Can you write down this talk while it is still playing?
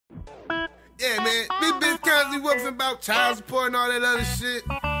Yeah, man, this bitch constantly whooping about child support and all that other shit.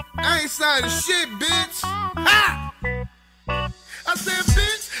 I ain't signing shit, bitch. Ha! I said,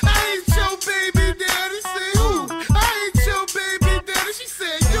 bitch, I ain't your baby daddy. Say who? I ain't your baby daddy. She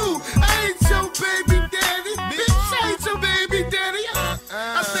said, you. I ain't your baby daddy. Bitch, I ain't your baby daddy.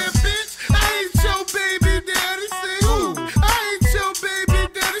 I said, bitch, I ain't your baby daddy. Say who? I ain't your baby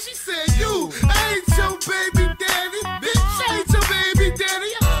daddy. She said, you. I ain't your baby daddy. Bitch, I ain't your baby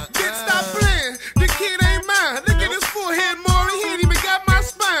daddy. Bitch, stop playing. The kid ain't mine. Look at his forehead, Maury. He ain't even got my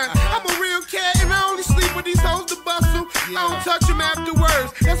spine. I'm a real cat and I only sleep with these hoes to bustle. I don't touch him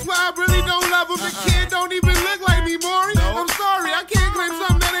afterwards. That's why I really don't love him. The kid don't even look like me, Maury. I'm sorry, I can't claim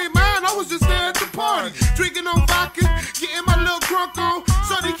something that ain't mine. I was just there at the party, drinking on vodka, getting my little crunk on.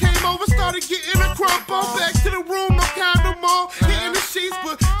 Shorty came over, started getting a crump on. Back to the room, no condom on. Hitting the sheets,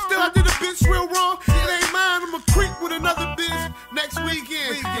 but still I did a bitch real wrong. It ain't mine, I'm a creep with another bitch next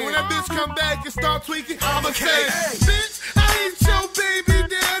weekend. And when that bitch come back and start tweaking, I'ma say, bitch, I ain't your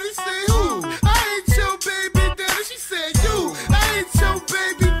baby daddy. Say who? I ain't your baby daddy. She said, you. I ain't your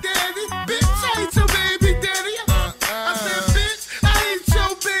baby daddy. Bitch, I ain't your baby daddy. I said, bitch, I ain't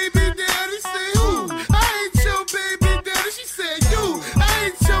your baby daddy. Say who? I ain't your baby daddy. She said, you. I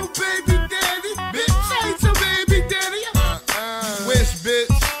ain't your baby daddy. Bitch, I ain't your baby daddy. Wish,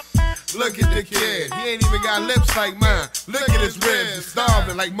 bitch. Look at the kid. He ain't even got lips like mine. Look at his ribs. He's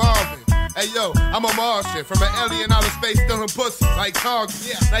starving like Marvin. Hey yo, I'm a Martian from an alien outer space stealing pussy like Target.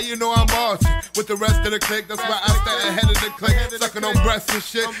 Now you know I'm marching with the rest of the clique. That's why I stay ahead of the clique, sucking on breasts and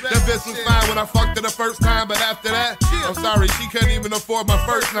shit. That bitch was fine when I fucked her the first time, but after that, I'm sorry, she couldn't even afford my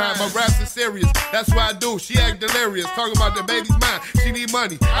first time. My raps are serious, that's why I do. She act delirious, talking about the baby's mine. She need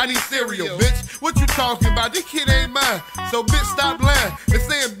money, I need cereal, bitch. What you talking about? This kid ain't mine. So bitch, stop lying and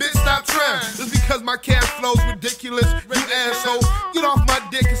saying bitch, stop trying. Just because my cash flow's ridiculous, you asshole. Get off my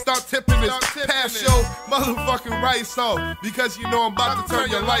dick and start tipping this. Pass your motherfucking rights off, because you know I'm about to turn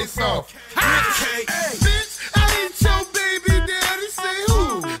your lights off. Bitch, I ain't your baby daddy. Say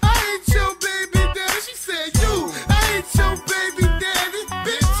who? I ain't your baby daddy. She said you. I ain't your baby daddy.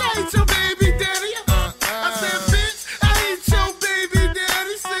 Bitch, I ain't your baby daddy. I said, bitch, I ain't your baby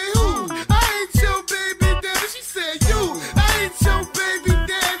daddy. Say who? I ain't your baby daddy. She said you. I ain't your baby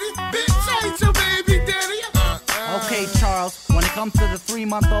daddy. Bitch, I ain't your baby daddy. Okay, Charles, when it comes to the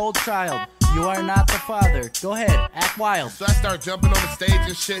 3-month-old child, you are not the father. Go ahead, act wild. So I start jumping on the stage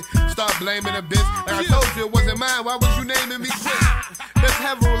and shit, start blaming the bitch. Like I told you it wasn't mine, why was you naming me quick? There's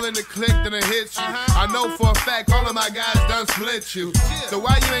several in the clique that hit you. I know for a fact all of my guys done split you. So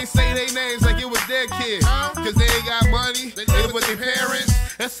why you ain't say their names like it was their kid? Cause they ain't got money, they live with their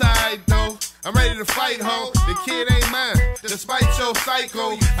parents. That's alright though, I'm ready to fight, ho. The kid ain't mine, despite your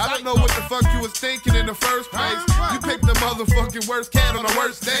psycho. I don't know what the fuck you was thinking in the first place. You picked the motherfucking worst cat on the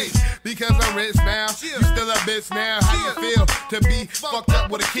worst day. Because I'm rich now, you still a bitch now. How you feel to be fucked up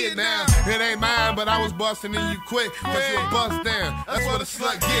with a kid now? It ain't mine, but I was busting in you quick, cause you a bust down. That's what a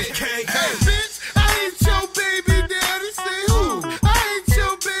slut get. Hey, bitch, I ain't your baby daddy. Say who? I ain't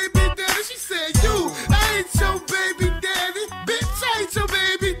your baby daddy. She said you. I ain't your baby daddy. Bitch, I ain't your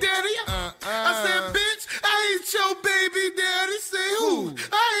baby daddy. I said, bitch, I ain't your baby daddy. Say who?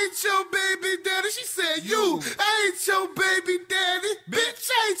 I ain't your baby daddy. She said you. I ain't your baby daddy. Bitch,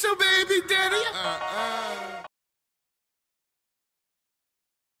 I ain't your baby daddy.